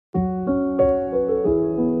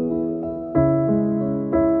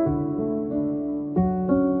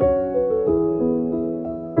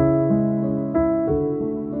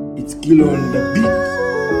Kilo on the beat.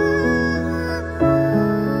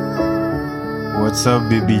 What's up,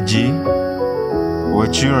 BBG?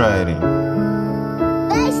 What you riding?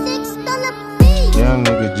 Young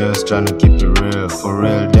nigga just tryna keep it real. For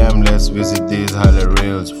real, damn, let's visit these holla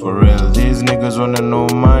reels. For real, these niggas wanna know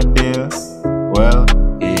my deal. Well,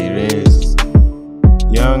 it is.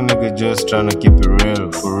 Young nigga just tryna keep it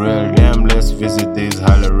real. For real, damn, let's visit these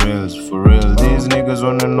holla reels. For real, these niggas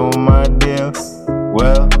wanna know my deal.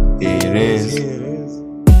 Well, it is.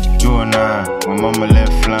 You and I, when mama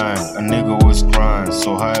left flying, a nigga was crying.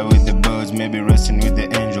 So high with the birds, maybe resting with the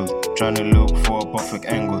angels. Trying to look for a perfect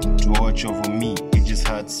angle to watch over me. It just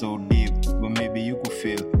hurt so deep, but maybe you could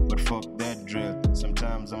feel. But fuck that drill.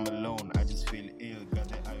 Sometimes I'm alone, I just feel ill. Got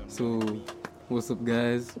the eye on So, what's up,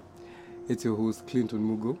 guys? It's your host Clinton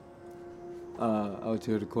Mugo. Out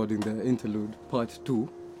here recording the interlude part 2.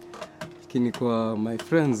 Kini kwa my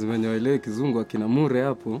friends wenye waelewe kizungu akina Mure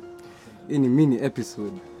hapo. Hii ni mini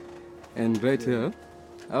episode. And right here,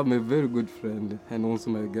 I have my very good friend and also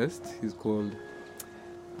my guest. He's called...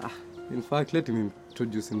 in fact, let him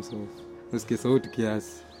introduce himself. Usikie sauti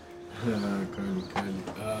kiasi. Kali.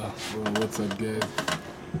 Well, what's up, guys?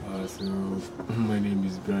 So, my name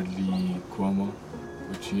is Bradley Kwama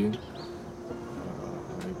Ochieng.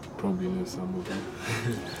 I probably know some of you.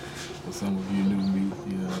 Or some of you know me.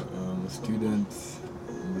 Yeah, I'm a student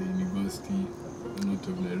in the university, not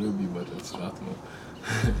of Nairobi, but at Strathmore.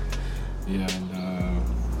 Yeah, and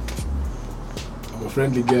I'm a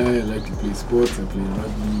friendly guy. I like to play sports. I play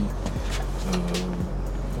rugby.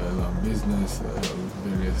 I love business. I love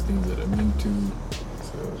various things that I'm into.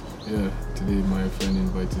 So yeah, today my friend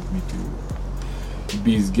invited me to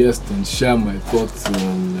be his guest and share my thoughts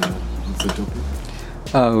on what's the topic.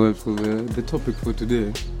 Well, for the topic for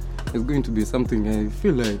today is going to be something I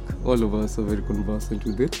feel like all of us are very conversant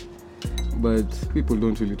with it, but people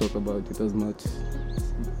don't really talk about it as much.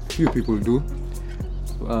 Few people do.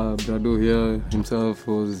 Brado here himself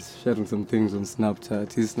was sharing some things on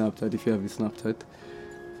Snapchat, his Snapchat, if you have his Snapchat,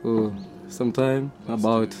 for some time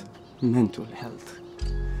about mental health.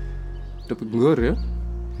 Topic ngori, yeah?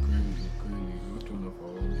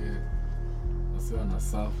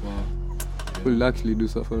 We'll actually do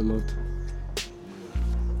suffer a lot.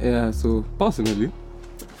 Yeah, so personally,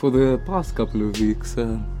 for the past couple of weeks,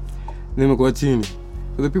 nimekuwa chini.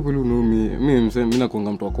 For the people who know me, mimi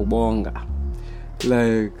nakuanga mtu wa kubonga.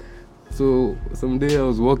 Like, so someday I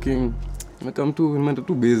was walking, I come to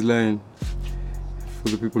baseline. For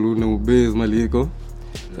the people who know base Maliko,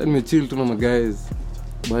 then me chill to my guys,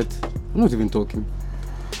 but I'm not even talking.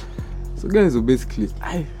 So guys were basically,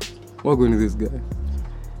 what going to this guy?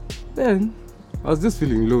 Then I was just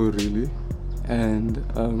feeling low really, and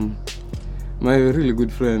my really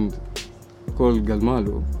good friend called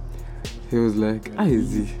Galmalo, he was like,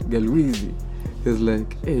 Galwizi. He was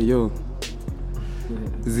like, hey yo,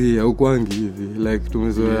 haukwangi hivi, like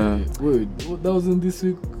tumezoea. Wait, that wasn't this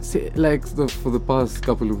week? Like for the past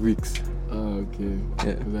couple of weeks. Okay.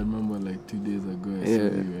 Yeah. Because I remember like 2 days ago I saw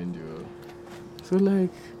you and you were... So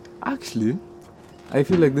like, actually, I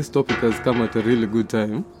feel like this topic has come at a really good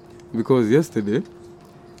time, because yesterday,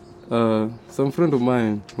 some friend of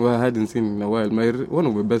mine who I hadn't seen in a while, one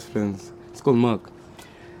of my best friends, it's called Mark.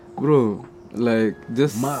 Bro, like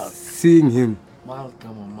just Mark. Seeing him.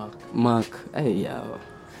 Mark. Hey, yeah.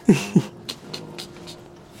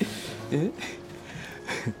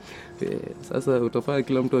 Sasa utafanya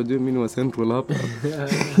kila mtu ajue mimi ni wa Central hapa.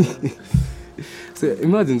 So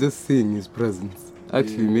imagine just seeing his presence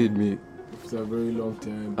actually made me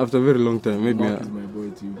After a very long time made Mark me is my boy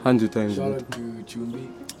too. 100 times. Shout out to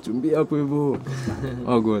Chumbi hapo hivyo.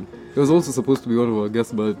 Oh god. He was also supposed to be one of our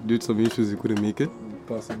guests, but due to some issues he couldn't make it.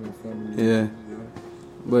 Personal family. Yeah.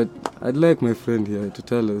 But I'd like my friend here to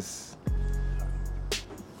tell us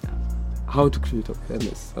how to create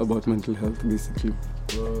awareness about mental health, basically.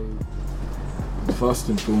 Well, first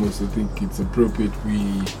and foremost, I think it's appropriate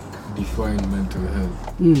we define mental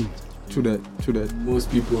health. True that.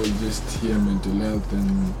 Most people just hear mental health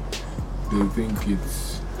and they think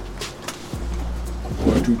it's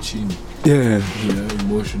too chini. Yeah.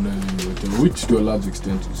 Emotionally, whatever, which to a large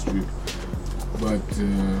extent is true. But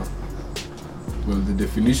well, the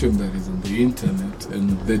definition that is on the internet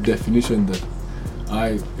and the definition that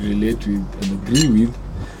I relate with and agree with,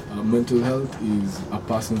 mental health is a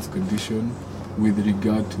person's condition with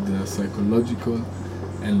regard to their psychological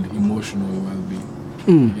and emotional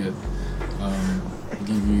well-being. Yeah.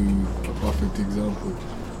 Give you a perfect example.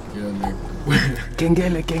 Yeah, like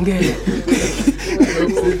Kengele.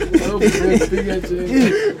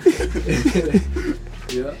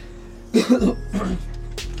 Yeah.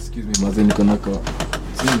 Excuse me, maze niko nako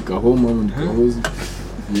Kahoma and Kahozi.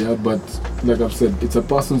 Yeah, but like I've said, it's a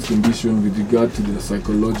person's condition with regard to their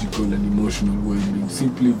psychological and emotional well-being.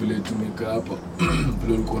 Simply vile tumeka hapa,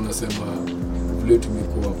 vile ulikuwa unasema, vile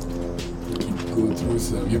tumekuwa go through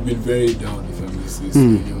some. You've been very down, if I may say so.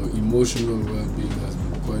 Your emotional well-being has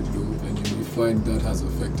been quite low, and you may find that has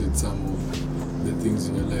affected some of the things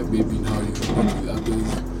in your life. Maybe in how you relate with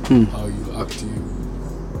others, how you active.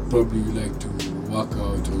 Probably you like to work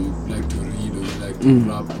out, or you like to read, or you like to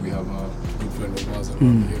rap. We have a good friend of ours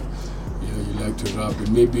around here. You like to rap,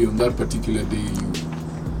 and maybe on that particular day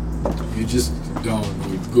you're just down,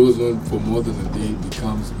 or it goes on for more than a day, it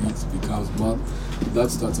becomes weeks, becomes months.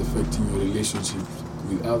 That starts affecting your relationships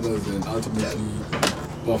with others, and ultimately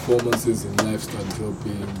performances in life start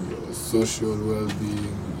dropping, your social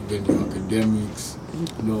well-being, even your academics,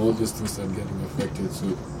 all those things start getting affected. So,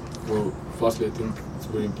 well, firstly, I think it's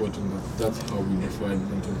very important that that's how we define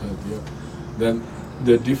mental health. Yeah. Then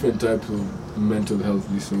there are different types of mental health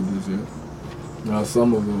disorders. Yeah. Now,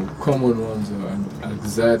 some of the common ones are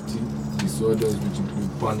anxiety disorders, which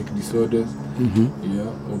include panic disorders,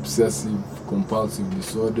 obsessive compulsive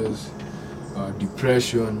disorders,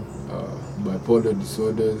 depression, bipolar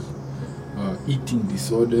disorders, eating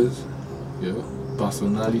disorders,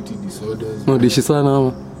 personality disorders. Dishi sana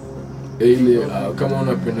ama? Ile kama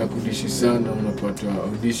unapenda kudishi sana unapata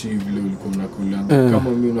udishi vile ulikuwa unakula. Kama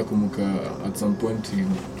mimi nakumbuka at some point in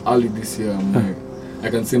early this year, I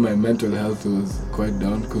can say my mental health was quite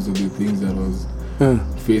down because of the things that I was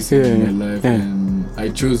facing in my life, and I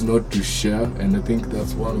chose not to share, and I think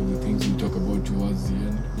that's one of the things we talk about towards the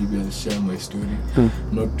end. Maybe I'll share my story,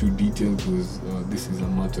 not too detailed, because this is a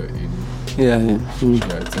matter in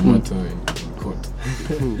it's a matter in court.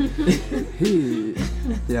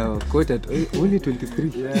 Court at only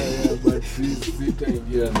 23. But things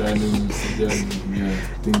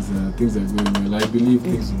are going well. I believe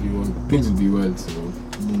things will be well. So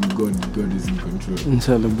God is in control.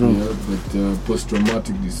 Inshallah, bro. Yeah, but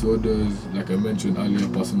post-traumatic disorders, like I mentioned earlier,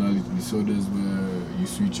 personality disorders, where you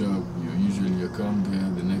switch up, you calm there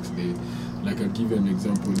the next day. Like I'll give you an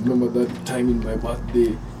example. Remember that time in my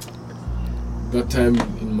birthday?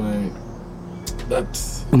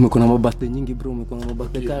 Umekuwa na birthday nyingi bro, umekuwa na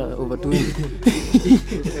birthday over 20.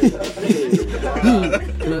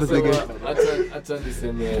 Acha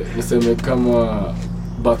niseme kama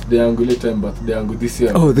birthday yangu this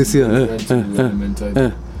year. Oh, this year.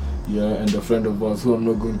 Yeah, and a friend of ours who I'm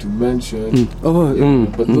not going to mention.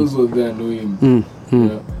 But those who there know him.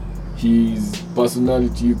 Yeah, his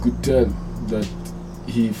personality, you could tell that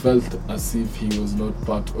he felt as if he was not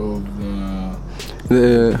part of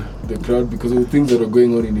the crowd because of the things that are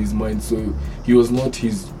going on in his mind. So he was not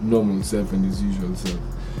his normal self and his usual self.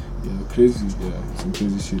 Crazy. Some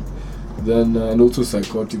crazy shit. Then and also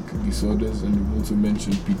psychotic disorders, and we've also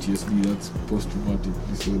mentioned PTSD. That's post-traumatic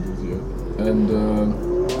disorders. And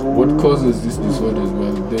what causes these disorders?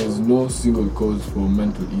 Well, there's no single cause for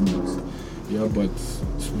mental illness. But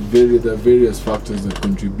there are various factors that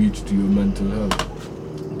contribute to your mental health.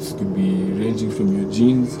 It could be ranging from your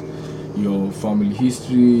genes, your family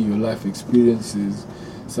history, your life experiences,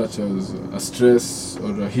 such as a stress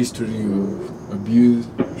or a history of abuse.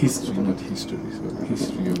 History, not history. So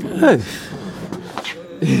history of abuse.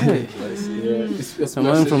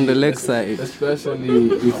 Someone from the lake side.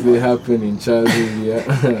 Especially if they happen in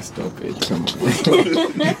childhood. Stop it. Come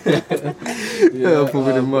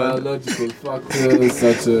on. Biological factors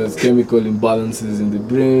such as chemical imbalances in the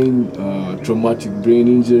brain, traumatic brain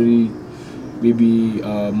injury, maybe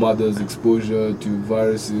mother's exposure to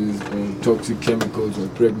viruses or toxic chemicals or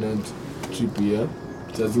pregnant trip.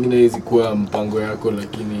 Saa zingine hizi kuwa mpango yako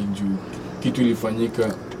lakini juu kitu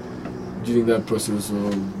ilifanyika during that process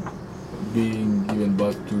of being given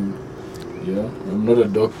birth to. I'm not a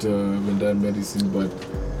doctor, I haven't done medicine, but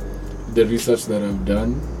the research that I've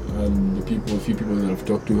done and a few people that I've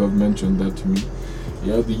talked to have mentioned that to me.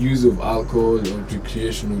 The use of alcohol or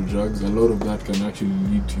recreational drugs, a lot of that can actually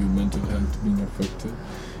lead to your mental health being affected.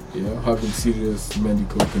 Having serious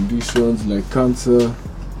medical conditions like cancer.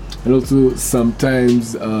 And also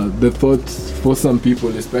sometimes the thought for some people,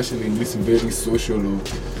 especially in this very social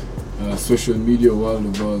media world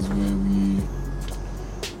of ours, where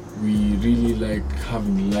we really like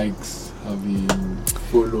having likes, having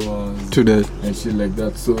followers to that and shit like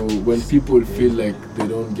that. So when people feel like they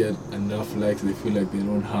don't get enough likes, they feel like they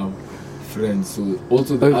don't have friends. So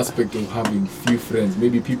also the aspect of having few friends,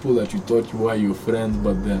 maybe people that you thought were your friends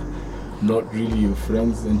but they're not really your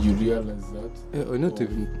friends, and you realize that. Or not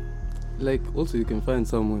even. Like also you can find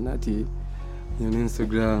someone on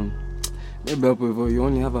Instagram, maybe you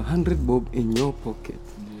only have 100 bob in your pocket.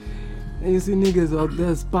 And you see niggas out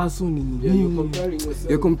there person. Yeah, you're comparing yourself.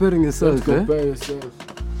 You're comparing yourself, Don't compare yourself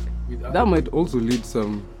with That others. might also lead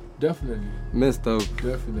some Definitely. messed up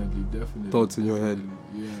Definitely. thoughts in your head.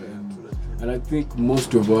 Yeah, and I think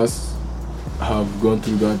most of us have gone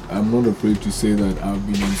through that. I'm not afraid to say that I've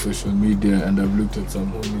been on social media and I've looked at some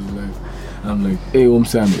homies life. I'm like, hey,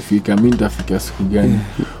 umse amefika, mimi nitafika siku gani?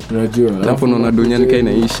 Unajua? Hapo unaona dunia ni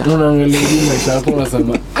inaisha. Unaangalia maisha yako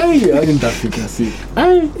unasema, hadi nitafika siku.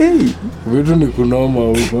 Vitu ni kunoma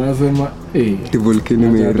huko. Unasema, Volcano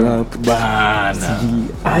imerap bana.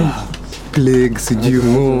 Plague sijui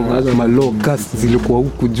malocusts zilikuwa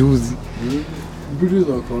huku juzi. Vitu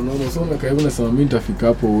za kunoma. So kaibu nasema mimi nitafika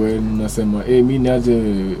hapo wewe unasema, mimi niaje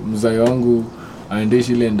mzai wangu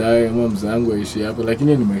aendeshe ile ndaye ama mzee wangu aishi hapo,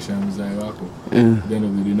 lakini ni maisha ya mzee wako.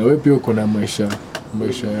 Na wewe pia uko na maisha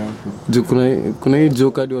yako. Juu kuna hii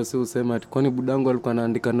joke hadi wase usema ati kwani budangu alikuwa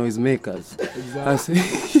anaandika noise makers. Exactly.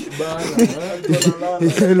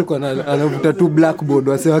 Alikuwa anavuta tu blackboard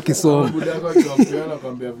wase wakisoma. Budangu akiwaambia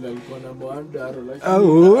kwambia vile alikuwa na mwandaro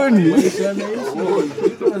lakini maisha yanaishi.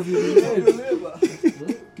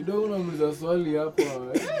 Kidogo namuuliza swali hapo.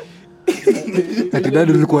 Ati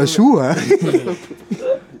dadu ulikuwa sure?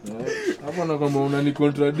 Hapo na kama unani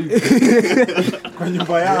contradict. Kwa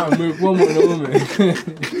nyumba yangu umekuwa mwanaume.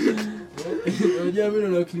 Unajua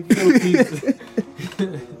mimi na click out.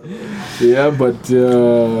 Yeah, but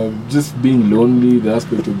just being lonely, the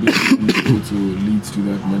aspect of being lonely also leads to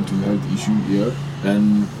that mental health issue here.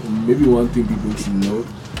 And maybe one thing people should know,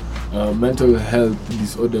 mental health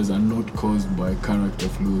disorders are not caused by character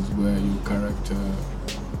flaws, where your character,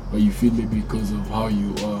 or you feel maybe because of how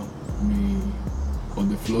you are, or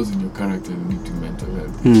the flaws in your character lead to mental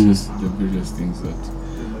health. It's just the various things that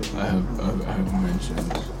I have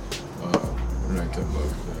mentioned right about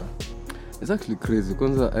there. It's actually crazy.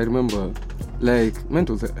 Kwanza, I remember, like,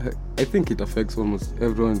 mental health, I think it affects almost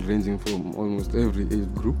everyone ranging from almost every age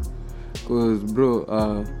group. Because, bro,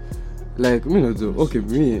 like, me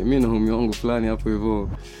na homie wangu fulani hapo hivyo,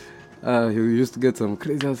 he used to get some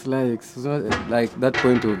crazy ass likes. So, like, that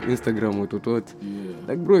point of Instagram watotot.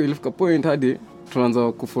 Like, bro, ilifika point hadi,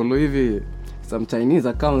 tunaanza kufollow hivi, some Chinese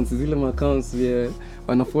accounts, zile accounts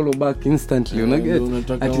wana follow back instantly.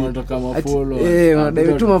 Unataka mafollow.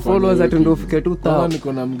 Unadai tu mafollowers ati ndio ufike 2000. Kama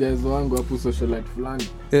niko na mgezo wangu hapo socialite fulani.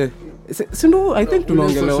 Sindo I think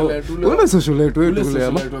tunaongelea ule socialite wetu ule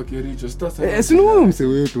ama. Sindo wewe mse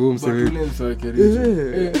wetu.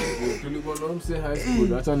 Tulikuwa na mse high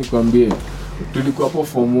school. Acha nikwambie. Tulikuwa hapo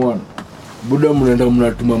form 1. Buda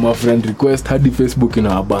mnatuma ma friend request hadi Facebook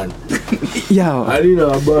ina abana. Hadi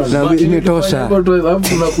na abana. Na imetosha. Hapo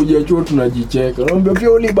tunakuja chuo tunajicheka. Naomba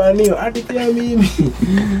pia ulibaniwa hadi pia mimi.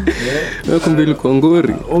 Kumbe ilikuwa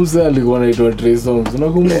ngori. Omse alikuwa anaitwa Trey Songs.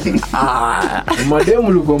 Unakumbuka? Mademu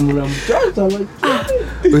alikuwa mnamtata.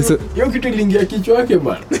 Hiyo kitu iliingia kichwa yake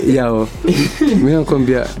bana. Mimi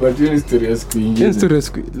nakwambia but hiyo story ya siku nyingine.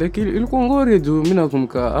 Like ilikuwa ngori juu mimi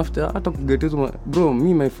nakumbuka after hata kugetizwa bro,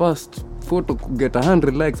 my first photo get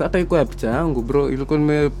 100 likes hata iko ya picha yangu bro, ilikuwa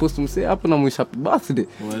nimepost msee hapo na mwish happy birthday.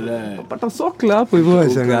 Wala pata sokla hapo hivyo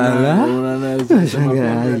ashangala. Bro,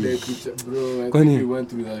 I think we went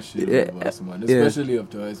through that shit man. Especially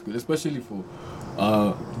after high school, especially for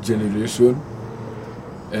our generation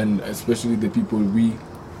and especially the people we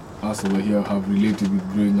us over here have related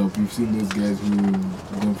with growing up. We've seen those guys who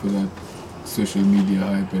go for that social media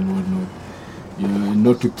hype and whatnot. Yeah, and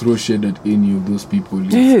not to throw shade at any of those people.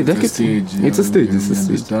 It's a stage. It's a stage. It's a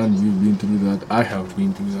stage. Understand you've been through that. I have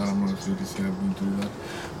been through that. I'm not sure to say I've been through that.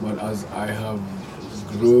 But as I have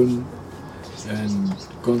grown and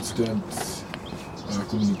constant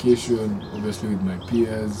communication, obviously with my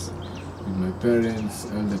peers, with my parents,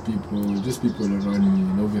 elder people, just people around me,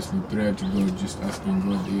 and obviously prayer to God, just asking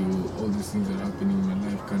God, all these things that are happening in my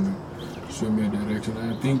life kind of show me a direction.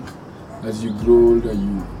 And I think as you grow older,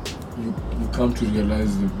 you come to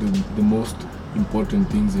realize the most important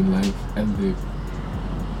things in life and the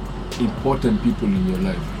important people in your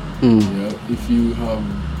life. Yeah? If you have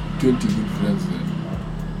 20 good friends, then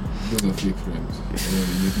those are fake friends.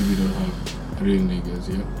 You really don't have real niggas.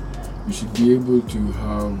 Yeah? You should be able to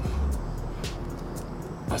have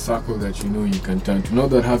a circle that you know you can turn to. Not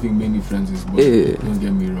that having many friends is bad, don't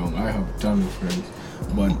get me wrong. I have a ton of friends,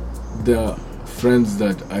 but the friends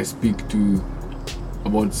that I speak to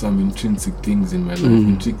about some intrinsic things in my life.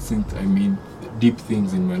 Intrinsic, I mean deep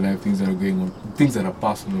things in my life, things that are going on, things that are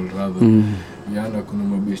personal rather. yana kuna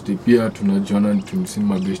mabeshte pia tunajuana si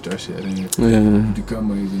mabeshte wa sherehe. Vitu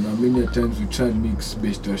kama hizo. Na many times we try and mix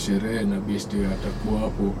beshte wa sherehe na beshte atakuwa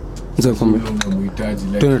hapo. Sasa unamhitaji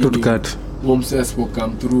like mse asipo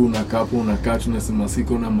come through unakaa tunasema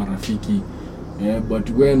siko na marafiki. But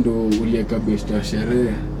wewe ndo ulieka beshte wa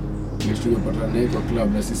sherehe. Beshte unapata naye kwa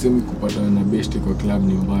club na sisemi kupata na beshte kwa club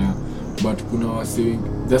ni mbaya. But kuna wase,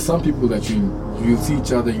 there's some people that you see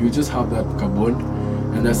each other, you just have that bond.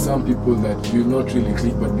 And there's some people that you not really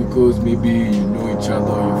click, but because maybe you know each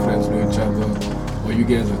other, or your friends know each other, or you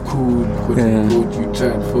guys are cool, you try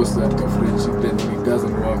and force that friendship, then it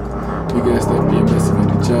doesn't work. You guys start PMSing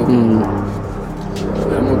at each other.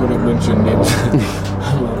 I'm not gonna mention names.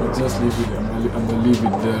 I'm just leave it. I'm gonna leave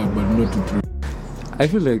it there, but not to prove. I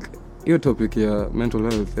feel like your topic here, mental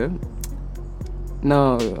health, yeah?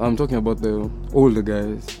 Now I'm talking about the older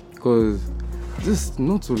guys, because just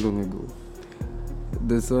not so long ago,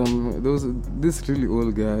 there was this really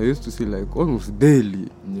old guy I used to see like almost daily.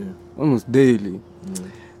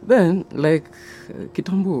 Then like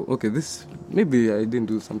Kitambo, okay, this maybe I didn't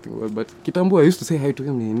do something well, but Kitambo I used to say hi to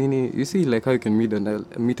him. You see like how you can meet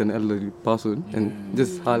an elderly person and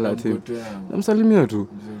just holler at him. Namsalimia tu.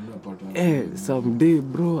 Someday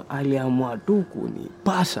bro aliamua tu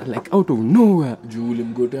kunipasha like out of nowhere. Juu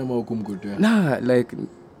ulimgotea ama hukumgotea? Nah, like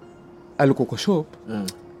alikuwa kwa shop.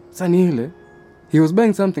 Sani ile he was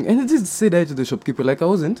buying something and he just said hi to the shopkeeper like I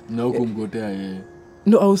wasn't. Na hukumgotea yeye.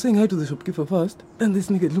 No, I was saying hi to the shopkeeper first. Then this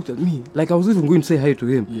nigga looked at me like I was even going to say hi to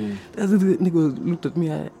him. Yeah. Then this nigga looked at me.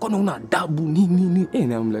 Kona una adabu nini.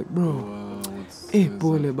 And I'm like, bro.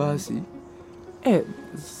 Pole basi.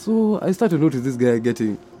 So I started to notice this guy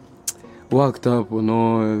getting worked up on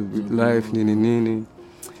all life nini.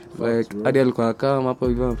 Like hadi alikuwa kama hapo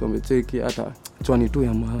hivi mtu amecheki hata chwani tu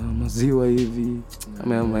ya maziwa hivi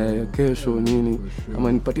ama ya kesho nini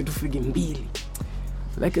ama nipatie tu figi mbili.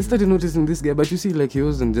 Like I started noticing this guy, but you see, like he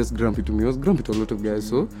wasn't just grumpy to me. He was grumpy to a lot of guys.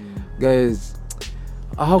 So, guys,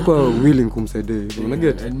 how willing kumsaidia? You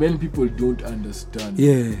get? And many people don't understand.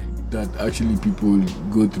 Yeah. That actually people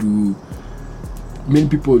go through. Many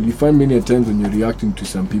people, you find many times when you're reacting to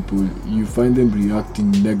some people, you find them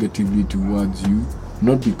reacting negatively towards you,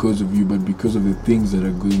 not because of you, but because of the things that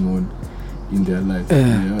are going on in their life.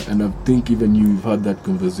 Yeah. And I think even you've had that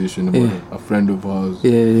conversation about a friend of ours.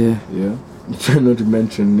 Yeah. Try not to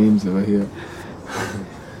mention names over here.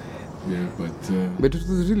 But it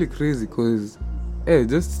was really crazy because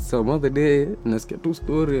just some other day nasikia tu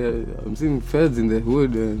story, I'm seeing feds in the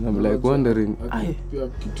hood and I'm like wondering pia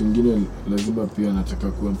kitu kingine lazima pia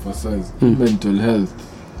nataka kuemphasize mental health.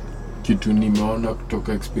 Kitu nimeona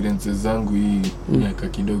kutoka experiences zangu hii miaka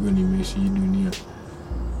kidogo nimeishi hii dunia,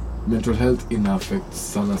 mental health ina affect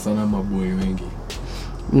sana maboy wengi.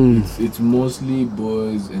 It's mostly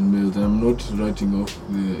boys and males. I'm not writing off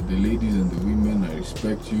the ladies and the women. I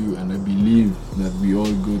respect you and I believe that we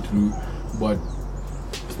all go through, but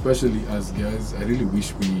especially as guys, I really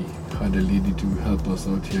wish we had a lady to help us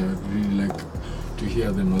out here. I'd really like to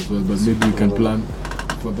hear them as well, but maybe we can plan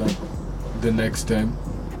for that the next time.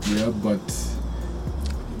 Yeah, but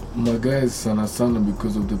my guys sana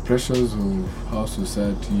because of the pressures of how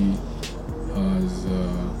society has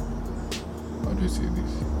how do I say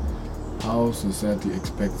this? How society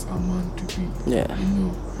expects a man to be. Yeah. You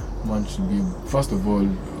know, man should be, first of all,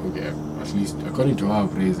 okay, at least according to our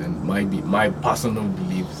praise and my personal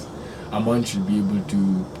beliefs, a man should be able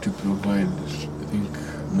to provide, I think,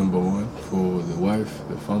 number one, for the wife,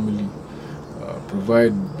 the family,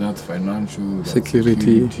 provide that financial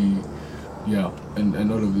security. Yeah,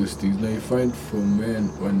 and all of those things. Now you find for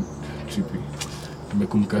men when trippy.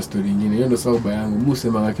 Mekumka story nyingine hiyo ndo sababu yangu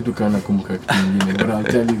musema kitu kana kumka kitu nyingine, but I'll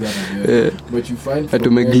tell you that again. But you find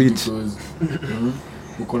for men because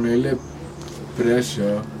uko na ile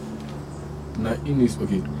pressure na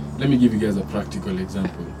okay, let me give you guys a practical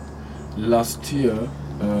example. Last year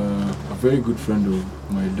a very good friend of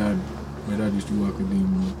my dad used to work with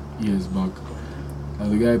him years back,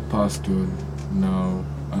 and the guy passed on. Now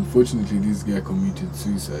unfortunately this guy committed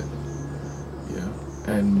suicide.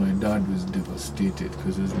 And my dad was devastated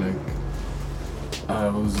because it was like,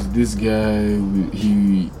 this guy,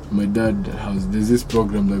 my dad there's this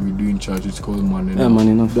program that we do in church, it's called Man Enough. Man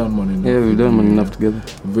Enough. Done Man Enough. Yeah, we've done Man Enough together.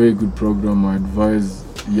 Very good program. I advise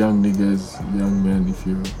young niggas, young men, if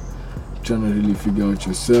you're trying to really figure out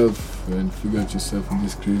yourself in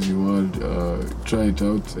this crazy world, try it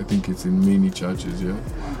out. I think it's in many churches, yeah.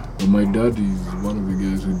 But my dad is one of the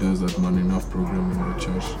guys who does that Man Enough program in our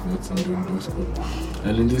church. That's in Don Bosco.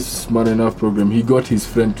 And in this Man Enough program, he got his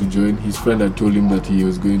friend to join. His friend had told him that he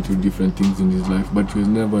was going through different things in his life, but he was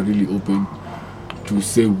never really open to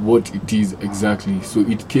say what it is exactly. So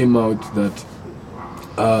it came out that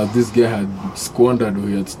this guy had squandered or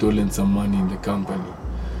he had stolen some money in the company.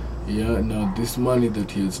 Yeah, now this money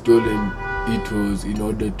that he had stolen, it was in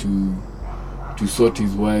order to sort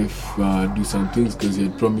his wife, do some things, because he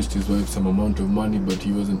had promised his wife some amount of money, but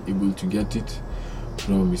he wasn't able to get it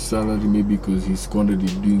from his salary, maybe because he squandered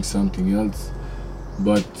it doing something else.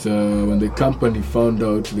 But when the company found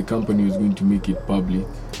out, the company was going to make it public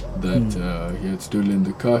that he had stolen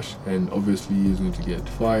the cash, and obviously he was going to get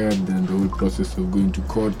fired, then the whole process of going to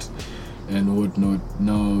court and whatnot.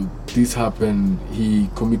 Now, this happened, he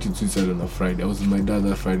committed suicide on a Friday. I was with my dad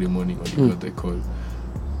that Friday morning when he got the call.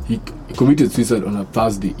 He committed suicide on a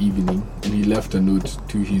Thursday evening, and he left a note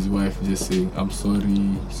to his wife just saying, "I'm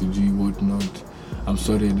sorry, Suji, whatnot. I'm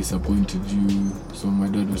sorry I disappointed you." So my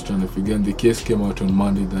dad was trying to figure, and the case came out on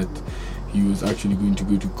Monday that he was actually going to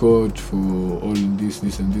go to court for all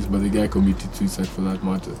this and this, but the guy committed suicide for that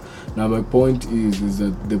matter. Now my point is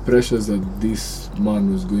that the pressures that this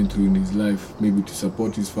man was going through in his life, maybe to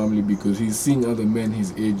support his family, because he's seeing other men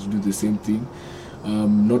his age do the same thing.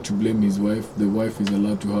 Not to blame his wife. The wife is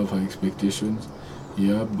allowed to have her expectations,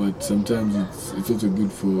 yeah, but sometimes it's also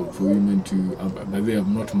good for women to. By the way,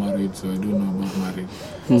 I'm not married, so I don't know about marriage.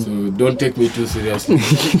 So don't take me too seriously.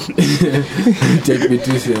 Take me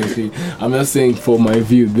too seriously. I'm just saying, for my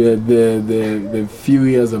view, the few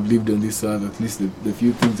years I've lived on this earth, at least the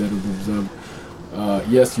few things that I've observed.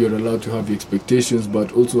 Yes, you're allowed to have your expectations,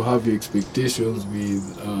 but also have your expectations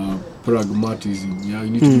with pragmatism. Yeah, you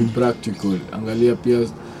need to be practical. Angalia pia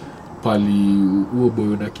pali uo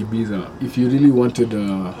boyo na kibiza. If you really wanted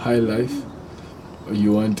a high life,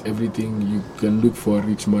 you want everything, you can look for a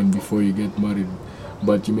rich man before you get married.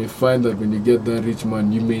 But you may find that when you get that rich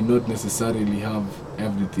man, you may not necessarily have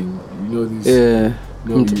everything. You know this. Yeah.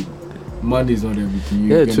 Money is not everything.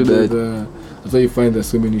 Yeah, true that. That's why you find that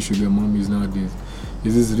so many sugar mommies nowadays.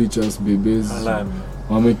 Is this rich ass babies?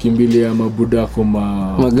 Wamekimbilia mabudako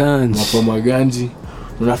maganji.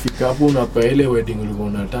 Unafika hapo unapa ile wedding ulikuwa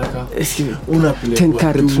unataka.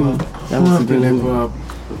 Unapelekwa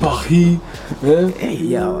Paris.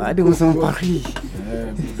 Hadi unasema Paris.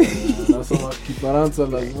 Nasoma Kifaransa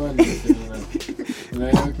lazima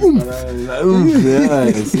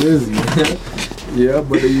yeah,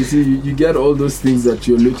 but you see, you get all those things that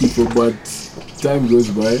you're looking for, but time goes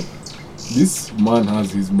by. This man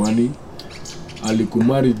has his money.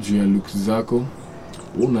 Alikumari juu ya looks zako.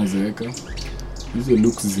 Unazeeka. Hizo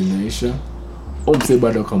looks zinaisha. Omse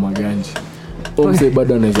bado kama ganji. Omse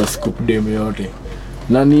bado anaweza scoop dem yote.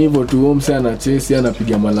 Na ni hivyo tu, omse anachesi,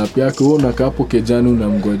 anapiga malapi yake. Wewe unakaa hapo kejani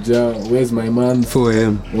unamgoja. Where's my man?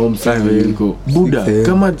 4am. Omse yuko. Buda,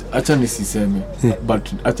 kama acha nisiseme, but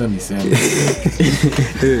acha niseme.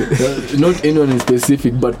 Not anyone in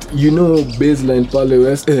specific, but you know baseline pale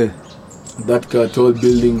West. That tall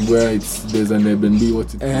building where there's an Airbnb.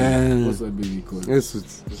 What's that building called?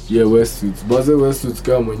 Westwoods. Yeah, Westwoods. Baze Westwoods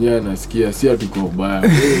kama mwenyewe anasikia, si atuko baya.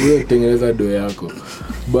 Wewe tengeneza do yako.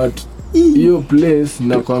 But hiyo place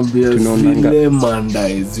nakwambia zile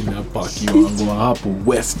mandai zinapakiwa hapo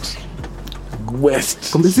West.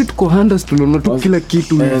 Kumbe tuko handles tunaona tu kila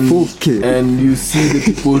kitu okay. And you see the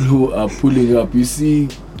people who are pulling up. You see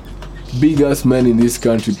big ass men in this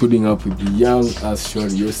country putting up with the young ass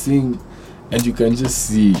shorty. You're seeing, and you can just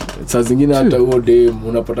see. Saa zingine hata huo dem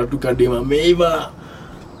unapata tu kadem ameiva.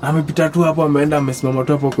 Amepita tu hapo, ameenda amesimama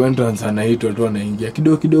tu hapo kwa entrance, anaitwa tu anaingia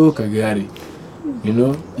kidogo kagari. You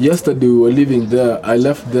know, yesterday we were living there. I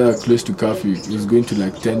left there close to curfew. It was going to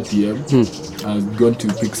like 10 p.m. I was going to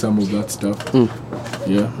pick some of that stuff.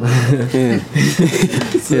 Yeah.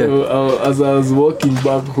 So as I was walking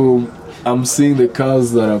back home, I'm seeing the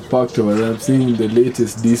cars that are parked over there. I'm seeing the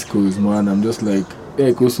latest discos, man. I'm just like,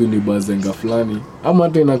 kuhusu ni bazenga fulani. Ama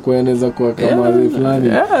hata inakueneza kwa kama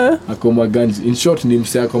fulani. Ako maganji. In short, ni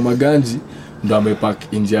mse ako maganji. Ndo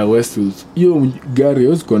amepark nje ya Westwoods. Hiyo gari,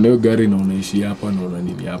 usiko na hiyo gari na unaishi hapa na una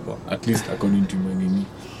nini hapa. At least according to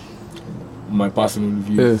my personal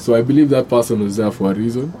view. So I believe that person was there for a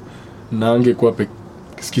reason. Na angekuwa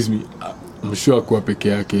I'm sure kuwa peke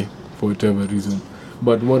yake for whatever reason.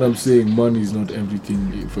 But what I'm saying, money is not everything.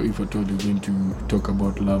 If I told you going to talk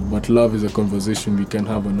about love, but love is a conversation we can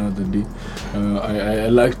have another day. I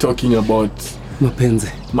like talking about mapenzi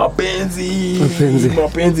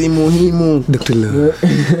muhimu. Dr. Love.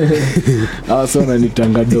 So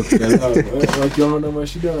nanitanga Dr. Love. Wakiwa na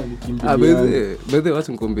mashida wanikimbia. But they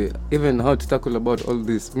watching kombe. Even how to tackle about all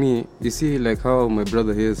this. Me, you see, like how my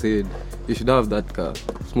brother here said, you should have that car,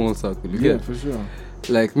 small circle. Yeah, for sure.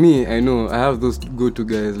 Like me, I know I have those go-to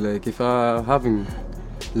guys. Like if I'm having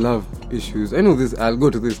love issues, I know this, I'll go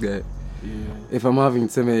to this guy. if I'm having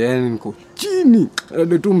tuseme yani niko chini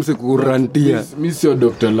ndio tu mse kurantia mimi sio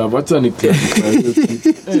Dr. Love, acha ni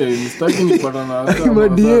mstaki nipata na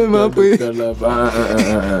madm hapo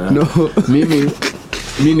no mimi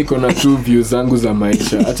niko na two views zangu za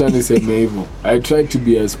maisha, acha niseme hivyo. I try to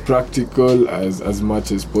be as practical as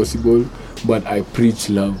much as possible, but I preach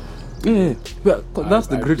love. Yeah, that's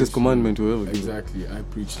the greatest commandment we ever give. Exactly, I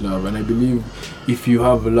preach love, and I believe if you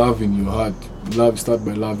have love in your heart, start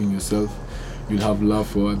by loving yourself, you'll have love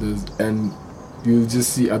for others, and you'll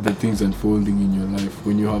just see other things unfolding in your life.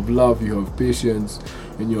 When you have love, you have patience.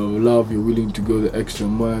 When you have love, you're willing to go the extra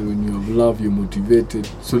mile. When you have love, you're motivated.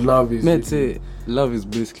 So love is... I'd say love is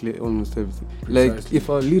basically almost everything. Precisely. Like, if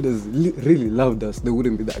our leaders really loved us, they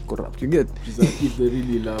wouldn't be that corrupt. You get? Precisely. If they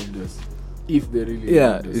really loved us. If they really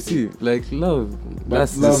loved us. You see, like, love...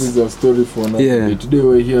 But love is a story for another day. Today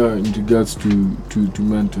we're here in regards to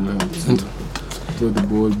mental health. So throw the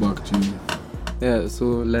ball back to you. Yeah, so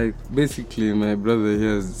like basically my brother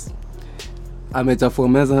here is amechafua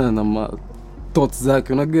meza na thoughts zake,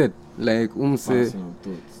 una get like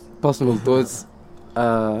personal thoughts.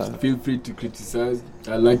 Feel free to criticize.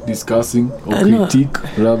 I like discussing or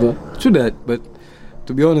critique rather. True that, but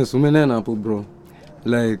to be honest, umenena hapo bro.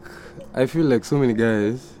 Like I feel like so many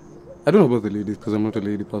guys, I don't know about the ladies because I'm not a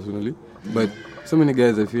lady personally, but so many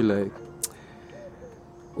guys I feel like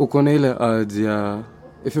uko na ile urge ya,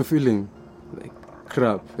 if you're feeling like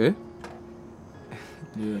crap, Yeah.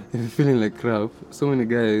 If you're feeling like crap, so many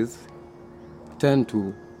guys tend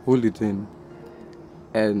to hold it in.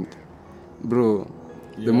 And bro,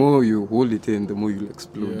 the more you hold it in, the more you'll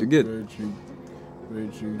explode. You get? Very true. Very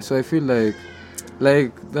true. So I feel like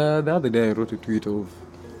the other day I wrote a tweet of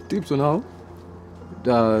tips on how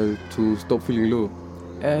to stop feeling low.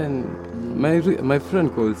 And my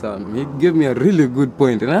friend called Sam, he gave me a really good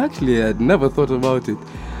point, and actually I had never thought about it.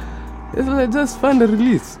 It's like, just find a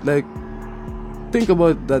release. Like, think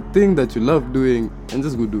about that thing that you love doing and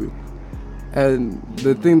just go do it. And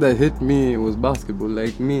the thing that hit me was basketball.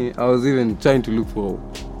 Like me, I was even trying to look for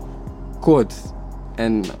courts,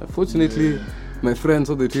 and fortunately my friend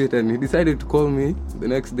saw the tweet and he decided to call me the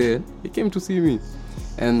next day. He came to see me,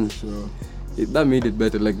 and that made it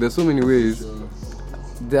better. Like, there's so many ways.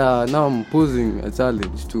 Now I'm posing a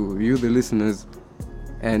challenge to you, the listeners,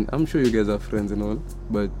 and I'm sure you guys are friends and all,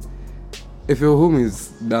 but if your home is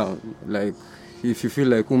down, like if you feel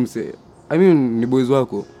like ni boys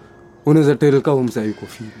wako, unaweza tell ka umsa yuko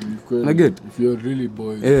fit. Na get? If you're really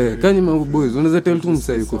boys. Kani mambo boys, unaweza tell tu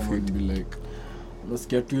umsa yuko fit. Be like,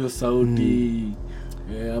 unasikia tu hiyo sauti,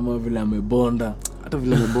 ama vile amebonda. Hata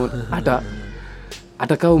vile amebonda.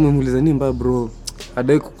 Hata kama umemuuliza nini mbaya bro,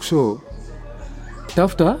 adai kukushow.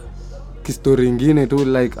 Tafuta kistory ingine tu,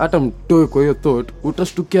 like hata mtoe kwa hiyo thought,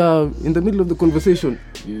 utashtukia in the middle of the conversation.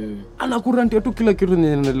 Anakurantia tu kila kitu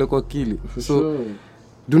inaendelea kwa akili. So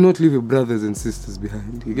do not leave your brothers and sisters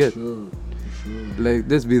behind. You get? Sure. Like,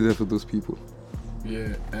 just be there for those people.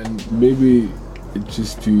 Yeah, and maybe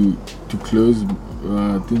just to close,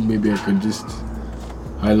 I think maybe I can just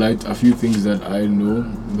highlight a few things that I know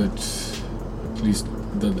that at least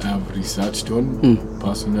that I have researched on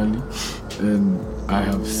personally, and I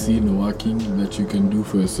have seen working that you can do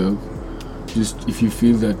for yourself. Just if you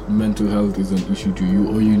feel that mental health is an issue to you,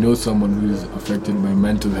 or you know someone who is affected by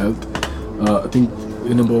mental health, I think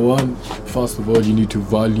number one, first of all, you need to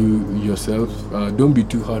value yourself. Don't be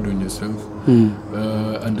too hard on yourself.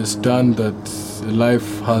 Understand that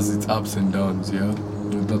life has its ups and downs. Yeah,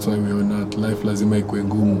 that's why we are not. Life lazima ikuwe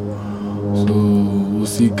ngumu. So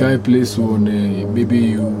usikae place uone maybe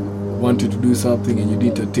you wanted to do something and you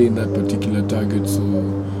didn't attain that particular target, so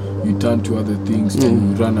you turn to other things to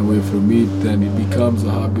run away from it. Then it becomes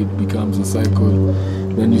a habit, becomes a cycle.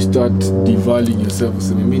 Then you start devaluing yourself.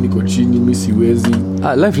 Useme mimi niko chini, mimi siwezi.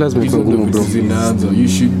 Life lazima ikuwe ngumu bro. You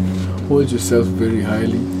should hold yourself very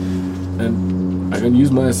highly. And I can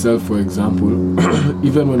use myself for example.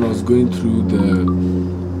 Even when I was going through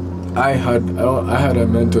I had a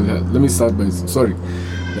mental health. Let me start by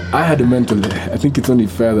I had a mental health. I think it's only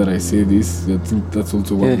fair that I say this. I think that's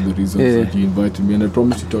also one of the reasons that you invited me, and I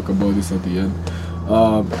promise to talk about this at the end.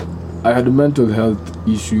 I had a mental health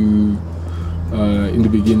issue in the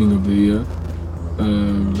beginning of the year.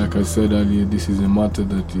 Like I said earlier, this is a matter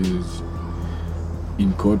that is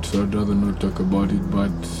in court, so I'd rather not talk about it,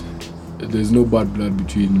 but there's no bad blood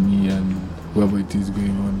between me and whoever it is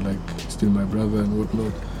going on, like still my brother and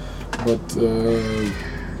whatnot. But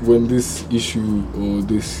when this issue or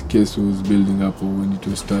this case was building up, or when it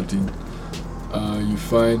was starting, you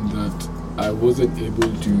find that I wasn't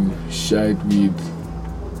able to share it with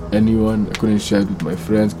anyone. I couldn't share it with my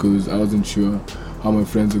friends because I wasn't sure how my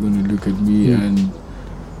friends are going to look at me. And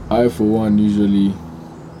I, for one, usually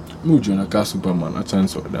mujonaka Superman a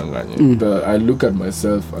chance of danganye. But I look at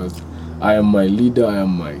myself as I am my leader, I am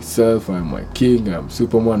myself, I am my king, I am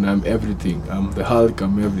Superman, I am everything. I'm the Hulk,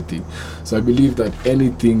 I'm everything. So I believe that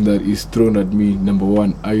anything that is thrown at me, number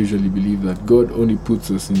one, I usually believe that God only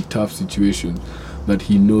puts us in tough situations that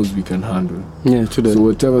He knows we can handle. Yeah, true. So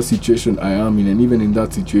whatever situation I am in, and even in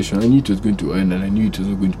that situation, I knew it was going to end and I knew it was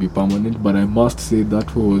not going to be permanent, but I must say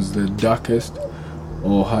that was the darkest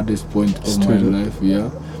or hardest point of my life,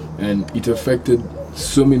 yeah. And it affected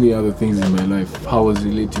so many other things in my life. How I was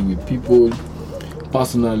relating with people,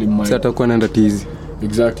 personally,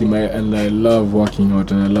 exactly, and I love working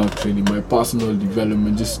out and I love training. My personal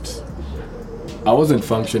development, I wasn't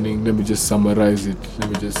functioning. Let me just summarize it. Let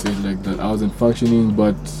me just say it like that. I wasn't functioning,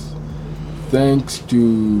 but thanks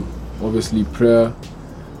to obviously prayer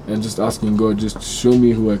and just asking God, just show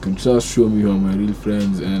me who I can trust, show me who are my real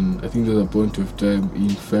friends. And I think there's a point of time in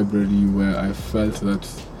February where I felt that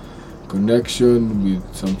connection with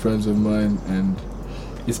some friends of mine, and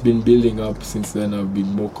it's been building up since then. I've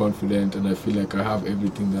been more confident and I feel like I have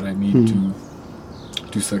everything that I need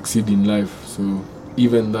to succeed in life. So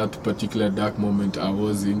even that particular dark moment I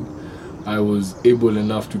was in, I was able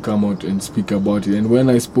enough to come out and speak about it. And when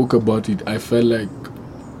I spoke about it, I felt like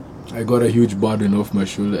I got a huge burden off my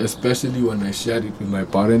shoulder, especially when I shared it with my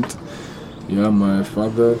parent. Yeah, my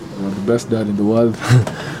father was the best dad in the world,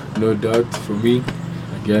 no doubt, for me.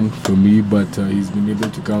 Again, for me, but he's been able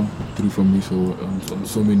to come through for me on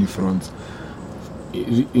so many fronts,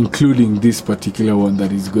 including this particular one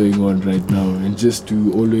that is going on right now. And just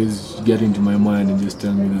to always get into my mind and just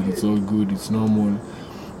tell me that it's all good, it's normal,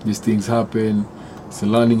 these things happen, it's a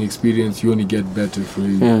learning experience, you only get better for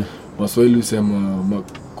it. Waswahili husema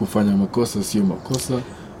kufanya makosa sio makosa,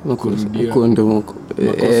 makosa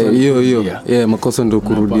ndo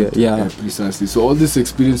kurudia. Precisely. So all these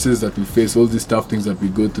experiences that we face, all these tough things that we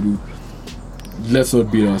go through, let's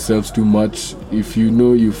not beat ourselves too much. If you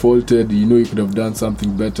know you faulted, you know you could have done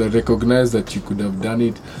something better, recognize that you could have done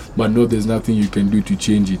it, but know there's nothing you can do to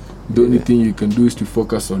change it. The only thing you can do is to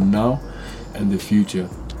focus on now and the future.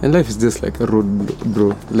 And life is just like a road,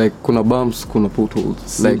 bro. Like kuna bumps, kuna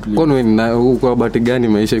potholes. Like kwani na uko bahati gani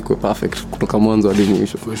maisha iko perfect kutoka mwanzo hadi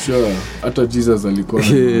mwisho? For sure. Hata Jesus alikuwa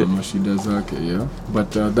na mashida zake, yeah. But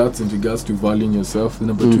that's in regards to valuing yourself.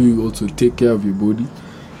 Number two, you also take care of your body.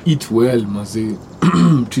 Eat well, maze.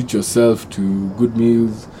 Treat yourself to good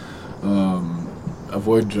meals.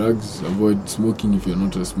 Avoid drugs, avoid smoking if you're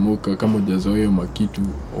not a smoker. Kama hujazoea makitu,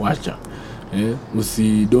 wacha.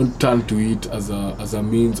 Don't turn to it as a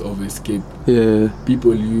means of escape.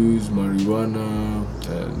 People use marijuana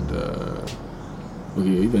and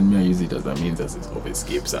even me, I use it as a means of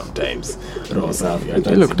escape sometimes.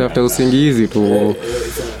 Look, after usingizi to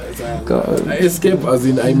escape, as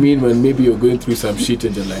in I mean when maybe you're going through some shit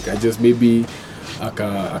and you're like, I just maybe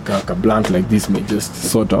a blunt like this may just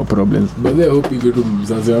sort out problems. But I hope you go to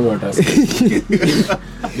mzazi wangu atasikia.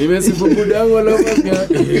 Nimesifukuda yangu alofanya.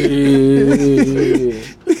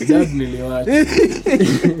 Dad niliwacha.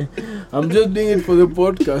 I'm just doing it for the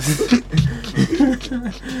podcast.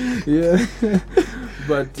 Yeah.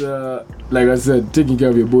 But like I said, taking care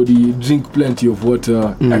of your body, drink plenty of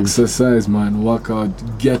water, exercise, man, work out,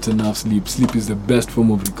 get enough sleep. Sleep is the best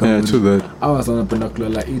form of recovery. Yeah, true that. I was on a penacula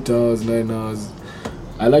like 8 hours, 9 hours.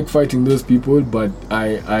 I like fighting those people, but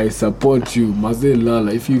I support you. Maze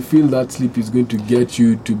lala. If you feel that sleep is going to get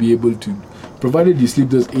you to be able to, provided you sleep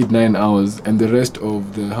those 8-9 hours, and the rest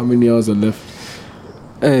of the, how many hours are left?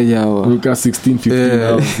 We got 16-15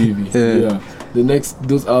 hours maybe. Yeah. The next,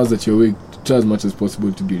 those hours that you're awake, try as much as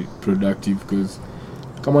possible to be productive, because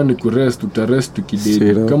kama ni kurest utarest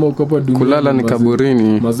tukidedi, kama uko hapa dunia kulala ni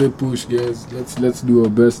kaburini. Maze push, guys. Let's do our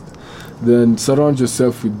best. Then surround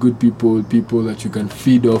yourself with good people that you can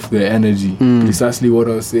feed off their energy. Precisely what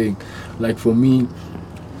I was saying. Like for me,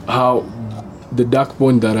 how the dark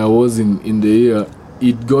point that I was in the year,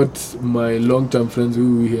 it got my long-term friends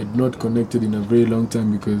who we had not connected in a very long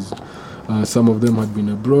time, because some of them had been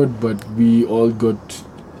abroad, but we all got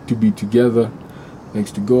to be together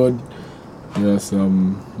thanks to God. There's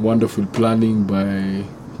some wonderful planning by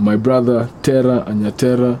my brother Terra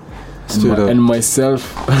Anyatera and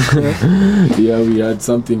myself. Yeah, we had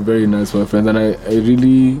something very nice for our friends, and I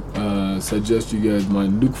really suggest you guys,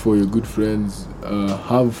 man, look for your good friends,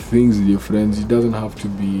 have things with your friends. It doesn't have to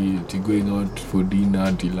be going out for dinner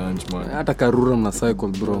until lunch, man. Hata karura na cycle,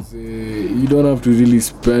 bro. You don't have to really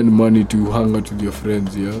spend money to hang out with your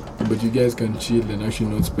friends, yeah, but you guys can chill and actually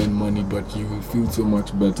not spend money, but you will feel so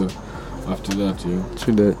much better after that, yeah.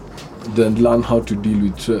 True that. Then learn how to deal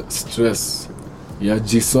with stress. Yeah,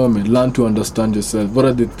 jisome, learn to understand yourself. What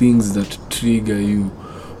are the things that trigger you?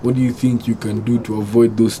 What do you think you can do to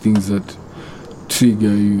avoid those things that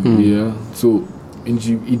trigger you? Yeah, so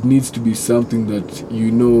it needs to be something that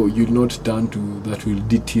you know you'll not turn to that will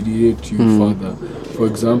deteriorate you further. For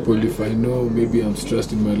example, if I know maybe I'm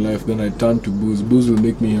stressed in my life, then I turn to booze. Booze will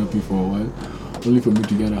make me happy for a while, only for me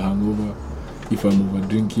to get a hangover if I'm over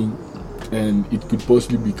drinking, and it could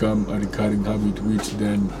possibly become a recurring habit, which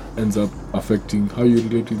then ends up affecting how you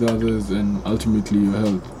relate with others and ultimately your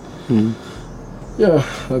health. Yeah,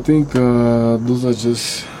 I think those are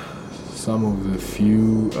just some of the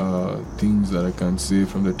few things that I can say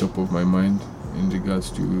from the top of my mind in regards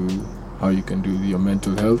to how you can do your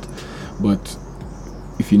mental health. But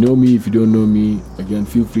if you know me, if you don't know me, again,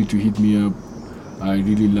 feel free to hit me up. I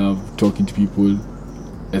really love talking to people,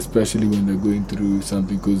 especially when they're going through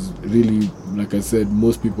something, because really, like I said,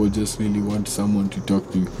 most people just really want someone to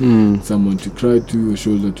talk to, someone to cry to, a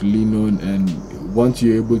shoulder to lean on. And once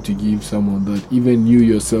you're able to give someone that, even you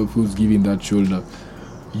yourself who's giving that shoulder,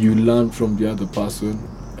 you learn from the other person,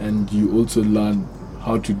 and you also learn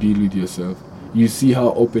how to deal with yourself. You see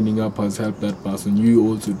how opening up has helped that person. You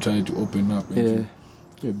also try to open up and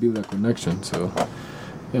build a connection. So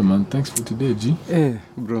yeah, man, thanks for today, G. Yeah,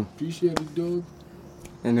 bro. Appreciate it, dog.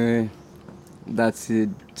 Anyway, that's it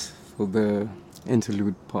for the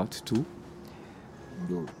interlude part 2.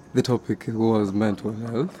 The topic was mental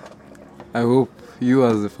health. I hope you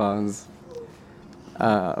as the fans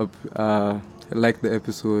like the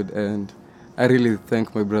episode, and I really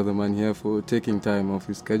thank my brother man here for taking time off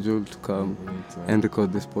his schedule to come and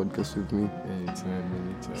record this podcast with me.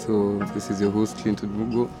 Anytime. So this is your host Clinton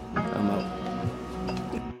Mugo. I'm out.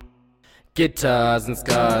 Guitars and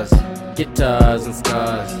scars, guitars and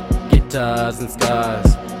scars, guitars and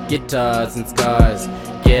scars, guitars and scars.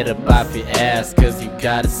 Get up off your ass, cause you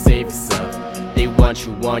gotta save yourself. They want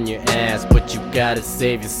you on your ass, but you gotta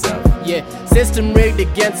save yourself. Yeah, system rigged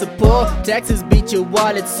against the poor. Taxes beat your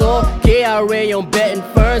wallet sore. KRA on betting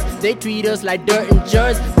first. They treat us like dirt and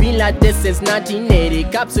germs. Been like this since 1980.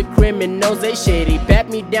 Cops are criminals, they shady. Pat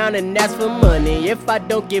me down and ask for money. If I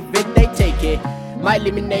don't give it, they take it. Might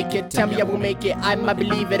leave me naked, tell me I will make it. I might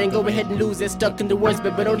believe it and go ahead and lose it. Stuck in the worst,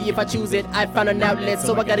 but only if I choose it. I found an outlet,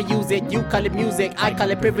 so I gotta use it. You call it music, I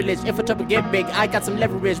call it privilege. If I trouble get big, I got some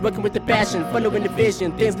leverage. Working with the passion, following the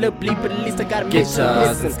vision. Things look bleak, but at least I got a mission.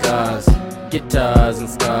 Guitars and scars, guitars and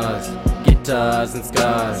scars, guitars and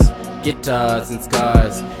scars, guitars and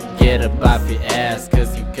scars. Get up off your ass,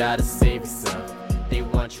 cause you gotta save yourself. They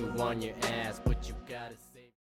want you on your ass, but you